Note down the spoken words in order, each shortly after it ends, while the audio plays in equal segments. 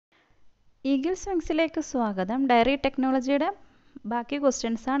Eagles വിങ്സിലേക്ക് സ്വാഗതം. Diary ടെക്നോളജിയുടെ ബാക്കി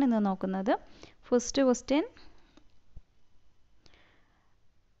ക്വസ്റ്റ്യൻസ് ആണ് ഇന്ന് നോക്കുന്നത്. First question,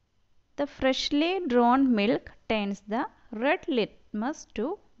 the freshly drawn milk turns the red litmus to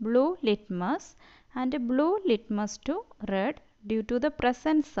blue litmus and blue litmus to red due to the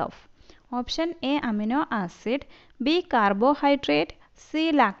presence of option A amino acid, B carbohydrate,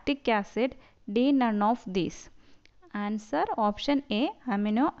 C lactic acid, D none of these. Answer option A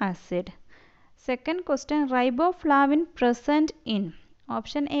amino acid. Second question, riboflavin present in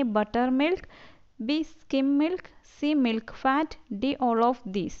option A buttermilk, B skim milk, C milk fat, D all of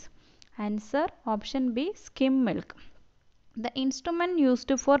these. Answer option B skim milk. The instrument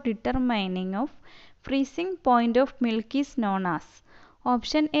used for determining of freezing point of milk is known as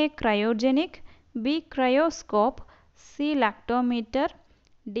option A cryogenic, B cryoscope, C lactometer,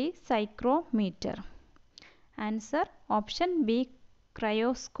 D psychrometer. Answer option B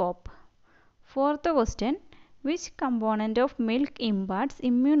cryoscope. Fourth question, which component of milk imparts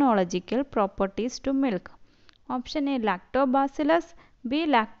immunological properties to milk? Option A lactobacillus, B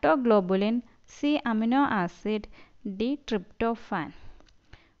lactoglobulin, C amino acid, D tryptophan.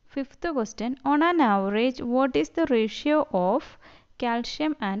 Fifth question, on an average what is the ratio of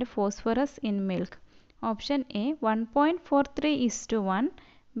calcium and phosphorus in milk? Option A 1.43:1,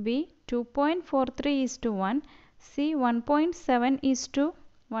 B 2.43:1, C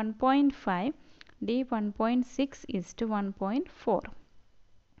 1.7:1.5, D 1.6:1.4.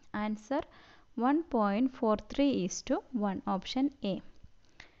 Answer 1.43:1, option A.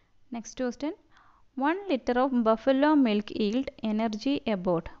 Next question, 1 liter of buffalo milk yield energy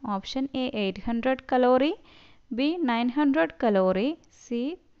about option A 800 calorie, B 900 calorie, C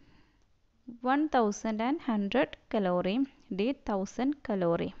 1100 calorie, D 1000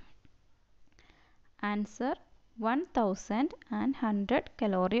 calorie. Answer 1100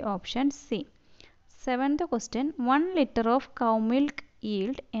 calorie, option C. Seventh question, 1 liter of cow milk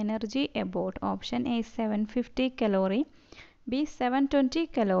yield energy about option A 750 calorie, B 720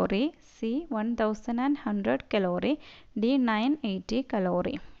 calorie, C 1100 calorie, D 980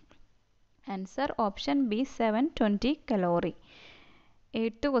 calorie. Answer option B 720 calorie.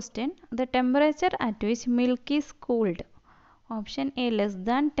 Eighth question, the temperature at which milk is cooled. Option A less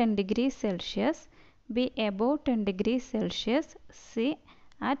than 10 degrees Celsius, B above 10 degrees Celsius, C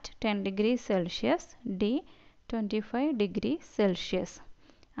at 10 degrees Celsius, D 25 degrees Celsius.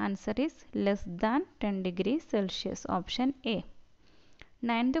 Answer is less than 10 degrees Celsius, option A.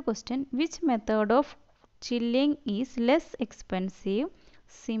 Ninth question, which method of chilling is less expensive,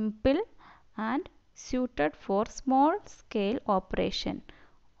 simple and suited for small scale operation?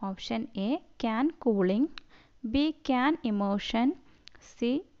 Option A can cooling, B can immersion,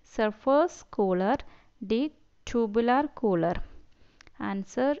 C surface cooler, D tubular cooler.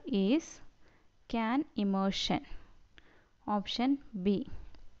 Answer is can immersion, option B.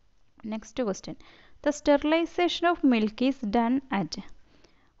 Next question, the sterilization of milk is done at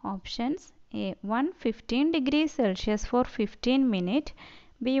options A 115 degrees Celsius for 15 minutes,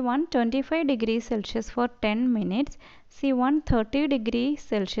 B 125 degrees Celsius for 10 minutes, C 130 degrees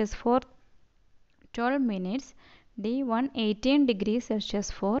Celsius for 12 minutes, D 118 degrees Celsius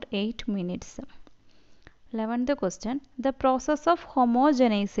for 8 minutes. 11th question, the process of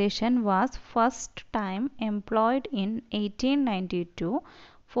homogenization was first time employed in 1892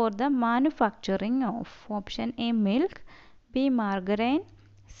 for the manufacturing of option A milk, B margarine,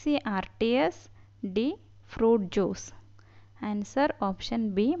 C RTS, D fruit juice. Answer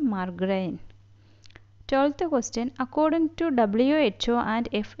option B margarine. 12th question, according to WHO and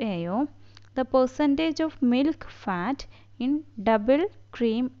FAO, the percentage of milk fat in double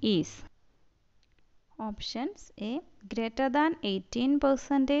cream is options A greater than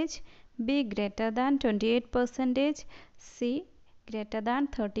 18%, B greater than 28%, C greater than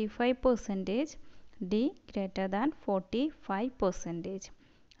 35%, D greater than 45%.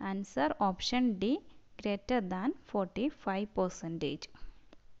 Answer option D greater than 45%.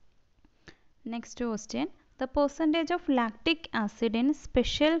 Next question, the percentage of lactic acid in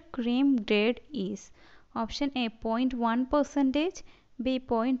special cream grade is option A 0.1%, B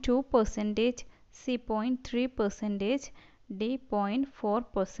 0.2%, C 0.3%, D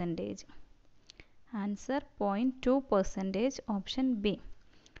 0.4%. Answer 0.2%, option B.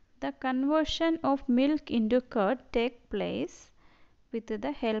 The conversion of milk into curd take place with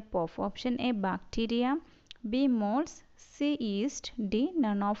the help of option A bacteria, B molds, C yeast, D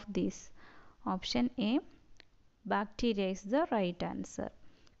none of these. Option A bacteria is the right answer.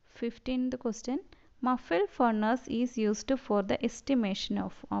 15th question, Muffle furnace is used for the estimation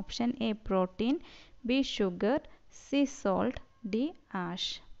of option A protein, B sugar, C salt, D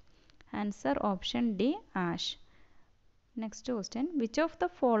ash. Answer option D, ash. Next question, which of the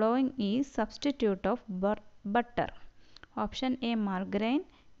following is substitute of butter? Option A, margarine,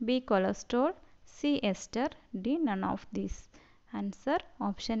 B, cholesterol, C, ester, D, none of these. Answer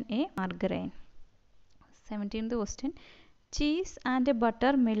option A, margarine. 17th question, cheese and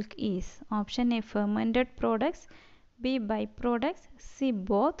buttermilk is option A, fermented products, B, byproducts, C,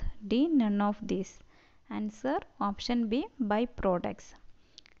 both, D, none of these. Answer option B, byproducts.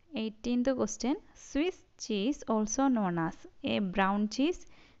 18th question, Swiss cheese also known as A, brown cheese,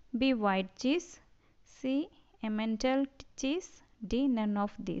 B, white cheese, C, emmental cheese, D, none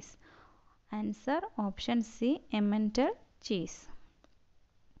of these. Answer option C, emmental cheese.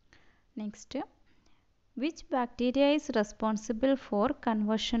 Next, which bacteria is responsible for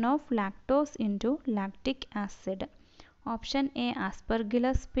conversion of lactose into lactic acid? Option A,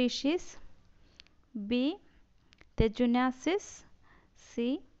 Aspergillus species, B, Tejunasis,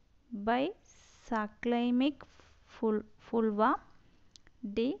 C, Bisaccharinic fulva,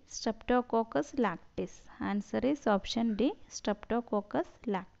 D, Streptococcus lactis. Answer is option D, Streptococcus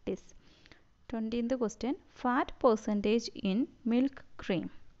lactis. 20th question, fat percentage in milk cream.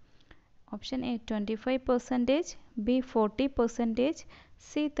 Option A, 25%, B, 40%,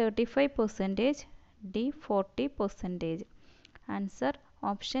 C, 35%, D, 40%. Answer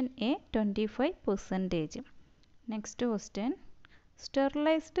option A, 25%. Next question,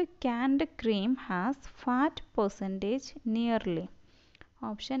 sterilized canned cream has fat percentage nearly.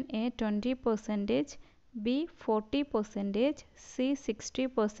 Option A, 20%, B, 40%, C,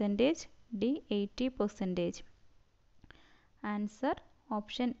 60%, D, 80%. Answer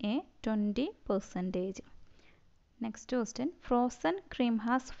option A, 20%. Next question, frozen cream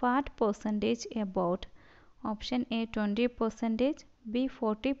has fat percentage about. Option A, 20%, B,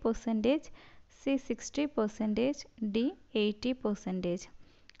 40%, C, 60%, D, 80%.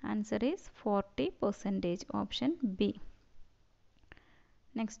 Answer is 40%, option B.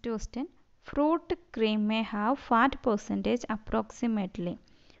 Next question, fruit cream may have fat percentage approximately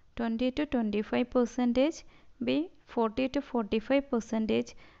 20 to 25%, B, 40 to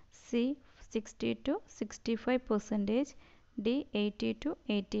 45%, C, 60 to 65%, D, 80 to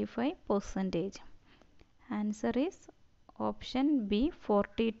 85%. Answer is option B,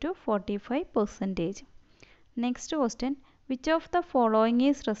 40 to 45%. Next question, which of the following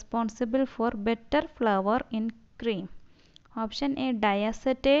is responsible for better flavor in cream? Option A,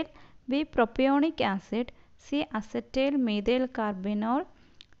 diacetyl, B, propionic acid, C, acetyl methyl carbinol,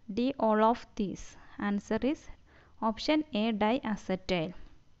 D, all of these. Answer is option A, diacetyl.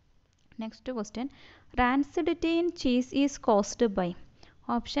 Next question, rancidity in cheese is caused by.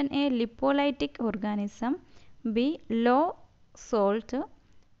 Option A, lipolytic organism, B, low salt,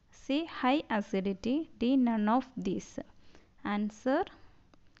 C, high acidity, D, none of these. Answer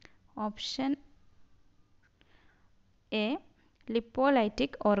option A,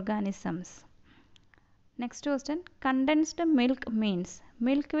 lipolytic organisms. Next question, condensed milk means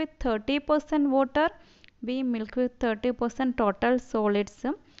milk with 30% water, B, milk with 30% total solids,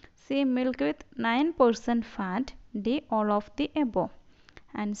 C, milk with 9% fat, D, all of the above.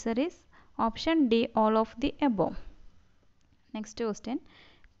 Answer is option D, all of the above. Next question,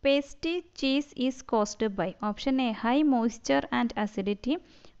 pasty cheese is caused by. Option A, high moisture and acidity,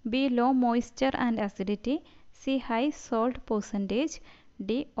 B, low moisture and acidity, C, high salt percentage,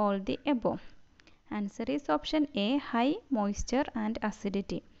 D, all the above. Answer is option A, high moisture and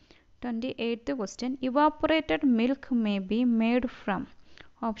acidity. 28th question, evaporated milk may be made from.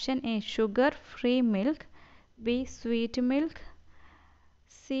 Option A, sugar free milk, B, sweet milk,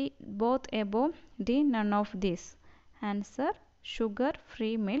 C, both above, D, none of these. Answer sugar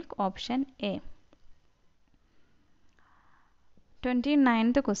free milk, option A.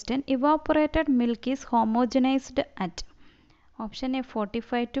 29th question, evaporated milk is homogenized at. Option A,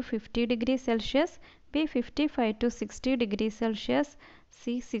 45 to 50 degrees Celsius, B, 55 to 60 degrees Celsius,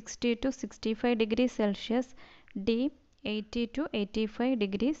 C, 60 to 65 degrees Celsius, D, 80 to 85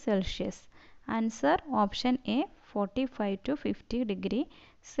 degrees Celsius. Answer option A, 45 to 50 degrees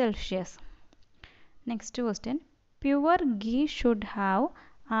Celsius. Next question, pure ghee should have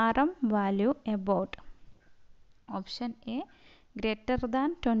RM value about. Option A, greater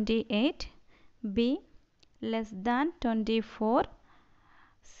than 28, B, less than 24,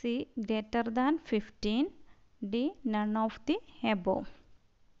 C, greater than 15, D, none of the above.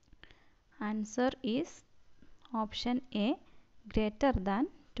 Answer is option A, greater than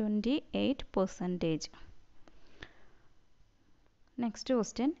 28%. Next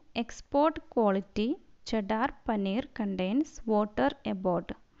question, export quality cheddar paneer contains water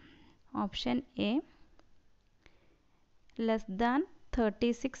about. Option A, less than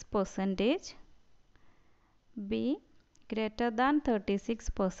 36%, B greater than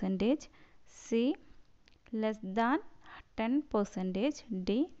 36%, C less than 10%, D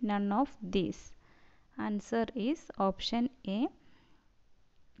none of these. Answer is option A,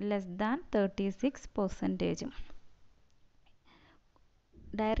 less than 36%.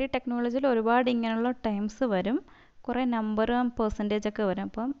 Diary ടെക്നോളജിയിൽ ഒരുപാട് ഇങ്ങനെയുള്ള times വരും, കുറേ നമ്പറും percentage ഒക്കെ വരും.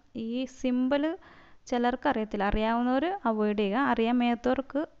 അപ്പം ഈ സിമ്പിൾ ചിലർക്ക് അറിയത്തില്ല, അറിയാവുന്നവർ അവോയ്ഡ് ചെയ്യുക, അറിയാൻ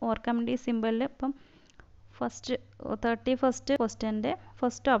മേത്തവർക്ക് ഓർക്കാൻ വേണ്ടി ഈ സിമ്പിളിൽ ഇപ്പം 31st ക്വസ്റ്റ്യൻ്റെ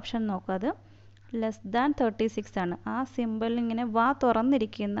ഫസ്റ്റ് ഓപ്ഷൻ നോക്കുക, അത് ലെസ് ദാൻ 36 ആണ്. ആ സിമ്പിളിൽ ഇങ്ങനെ വാ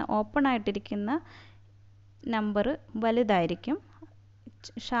തുറന്നിരിക്കുന്ന ഓപ്പൺ ആയിട്ടിരിക്കുന്ന നമ്പർ വലുതായിരിക്കും,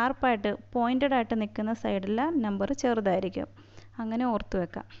 ഷാർപ്പായിട്ട് പോയിൻറ്റഡ് ആയിട്ട് നിൽക്കുന്ന സൈഡിലെ നമ്പർ ചെറുതായിരിക്കും. അങ്ങനെ ഓർത്തു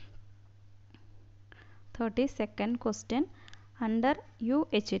വെക്കാം. 32nd question. Under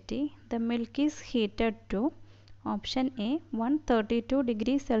UHT, the milk is heated to option A 132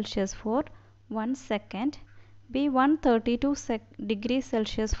 degrees Celsius for 1 second, B 132 degrees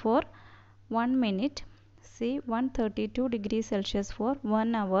Celsius for 1 minute, C 132 degrees Celsius for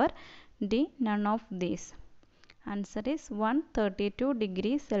 1 hour, D none of these. Answer is 132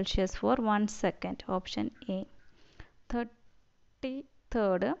 degrees Celsius for 1 second, option A.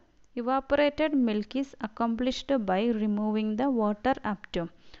 33rd. Evaporated milk is accomplished by removing the water up to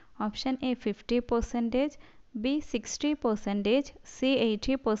option A 50%, B 60%, C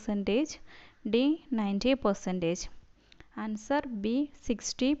 80%, D 90%. Answer B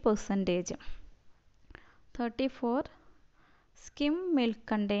 60%. 34. Skim milk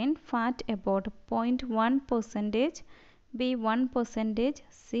contain fat about 0.1%, B 1%,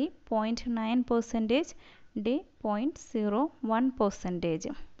 C 0.9%, D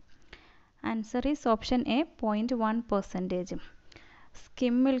 0.01%. Answer is option A 0.1%.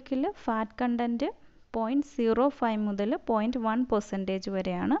 Skim മിൽക്കിൽ fat content 0.05 മുതൽ 0.1%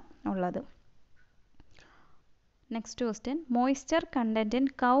 വരെയാണ് ഉള്ളത്. Next question. Moisture content in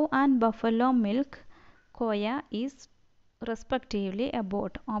cow and buffalo milk Koya is respectively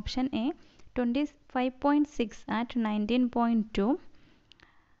about option A 25.6 at 19.2,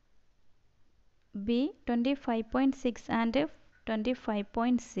 B 25.6 and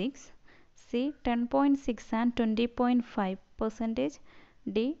 25.6, C 10.6 and 20.5%,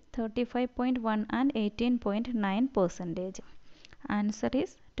 D 35.1 and 18.9%. Answer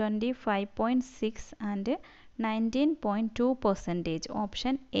is 25.6 and 19.2%,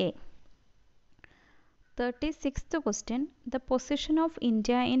 option A. 36th question. The position of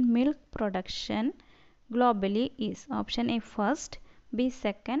India in milk production globally is option A first, B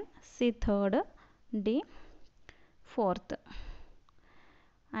second, C third, D fourth.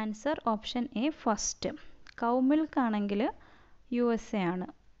 Answer option A first. Cow milk ആണെങ്കിൽ USA ആണ്.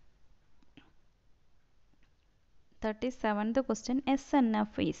 37th question.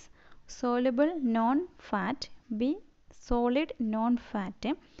 SNF is soluble non-fat, B solid non-fat,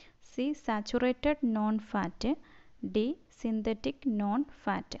 C saturated non-fat, D synthetic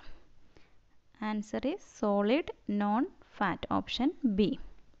non-fat. Answer is solid non-fat, option B.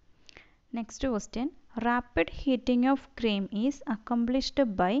 Next question. Rapid heating of cream is accomplished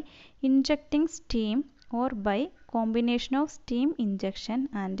by injecting steam or by combination of steam injection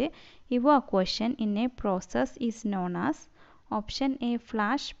and evacuation in a process is known as option A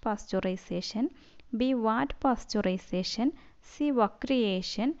flash pasteurization, B wad pasteurization, C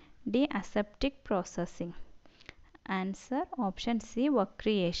vacuation, D aseptic processing. Answer option C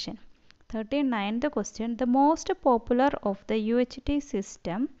vacuation. 39th question. The most popular of the UHT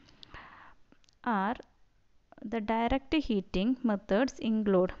system are the direct heating methods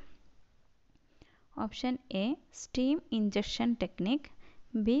include option A steam injection technique,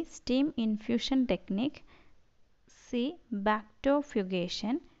 B steam infusion technique, C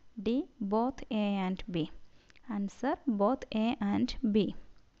bacterifugation, D both A and B. Answer both A and B.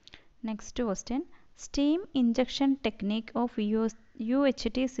 Next question. Steam injection technique of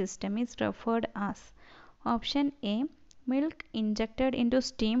UHT system is referred as option A milk injected into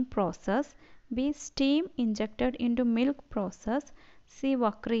steam process, B steam injected into milk process, C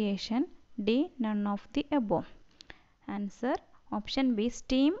vacuation, D none of the above. Answer option B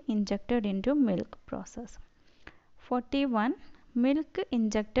steam injected into milk process. 41. Milk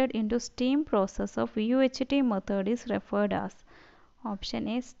injected into steam process of UHT method is referred as option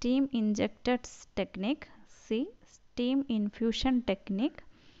A steam injected technique, C steam infusion technique,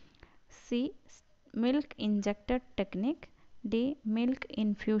 C milk injected technique, D milk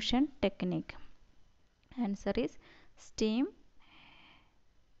infusion technique. Answer is steam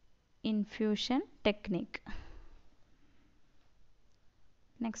infusion technique.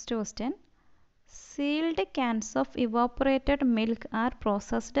 Next question. Sealed cans of evaporated milk are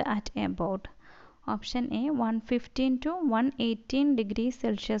processed at about option A 115 to 118 degrees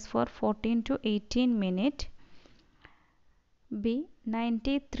Celsius for 14 to 18 minutes. B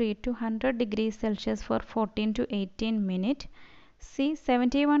 93 to 100 degrees Celsius for 14 to 18 minutes. C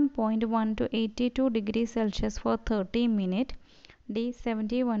 71.1 to 82 degrees Celsius for 30 minutes. D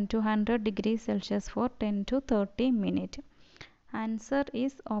 71 to 100 degrees Celsius for 10 to 30 minutes. Answer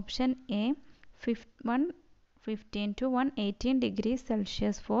is option A 115 to 118 degrees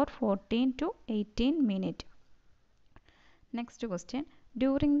Celsius for 14 to 18 minutes. Next question.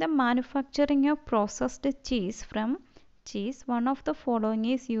 During the manufacturing of processed cheese from cheese, one of the following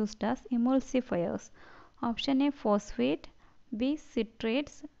is used as emulsifiers. Option A phosphate, B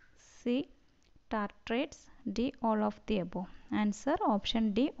citrates, C tartrates, D all of the above. Answer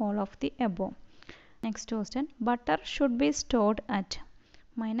option D all of the above. Next question. Butter should be stored at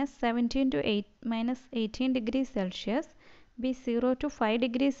 -17 to -18 degrees Celsius, B 0 to 5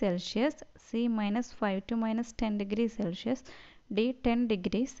 degrees Celsius, C -5 to -10 degrees Celsius, D 10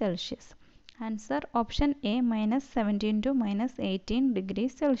 degrees Celsius. Answer option A -17 to -18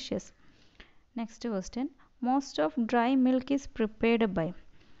 degrees Celsius. Next question. Most of dry milk is prepared by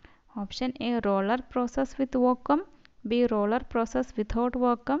option A roller process with vacuum, B roller process without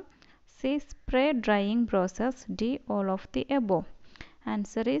vacuum, C spray drying process, D all of the above.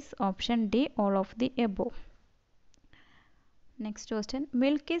 Answer is option D all of the above. Next question.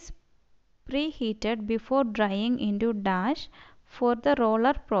 Milk is preheated before drying into dash for the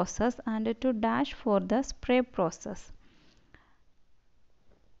roller process and to dash for the spray process.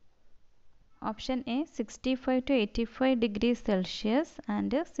 Option A 65 to 85 degrees Celsius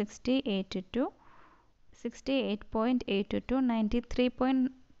and 68.8 to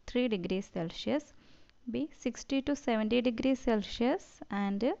 93.3 degrees Celsius. B 60 to 70 degrees Celsius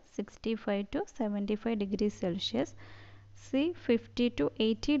and 65 to 75 degrees Celsius. C 50 to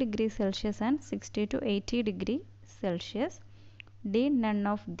 80 degrees Celsius and 60 to 80 degrees Celsius. D none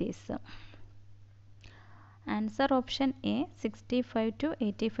of these. Answer option A 65 to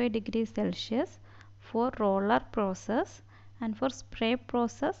 85 degrees Celsius for roller process and for spray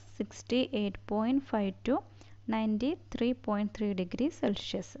process 68.5 to 93.3 degrees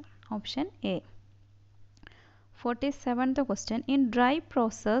Celsius. Option A. 47th question. In dry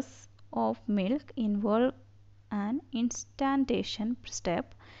process of milk involve an instantation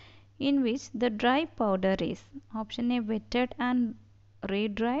step in which the dry powder is option A wetted and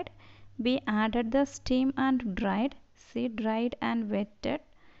re-dried, B added the steam and dried, C dried and wetted,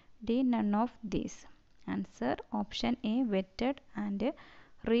 D none of these. Answer option A wetted and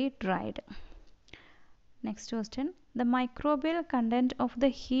re-dried. Next question. The microbial content of the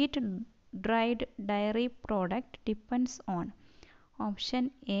heat dried dairy product depends on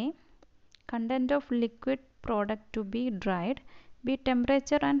option A content of liquid product to be dried, B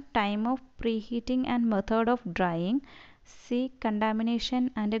temperature and time of preheating and method of drying, C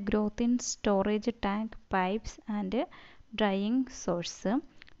contamination and growth in storage tank pipes and drying source,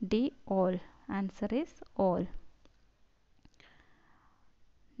 D all. Answer is all.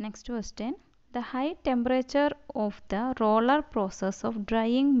 Next question. The high temperature of the roller process of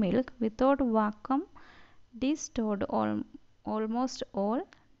drying milk without vacuum destroyed almost all.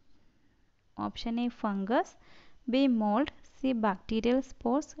 Option A fungus, B mold, C bacterial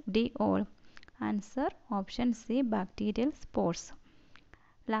spores, D all. Answer option C bacterial spores.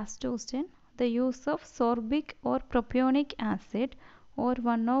 Last question. The use of sorbic or propionic acid or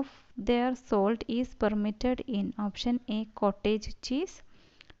one of their salt is permitted in option A cottage cheese,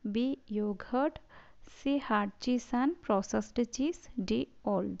 B yogurt, C hard cheese and processed cheese, D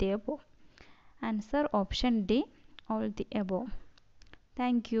all the above. Answer option D all the above.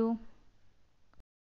 Thank you.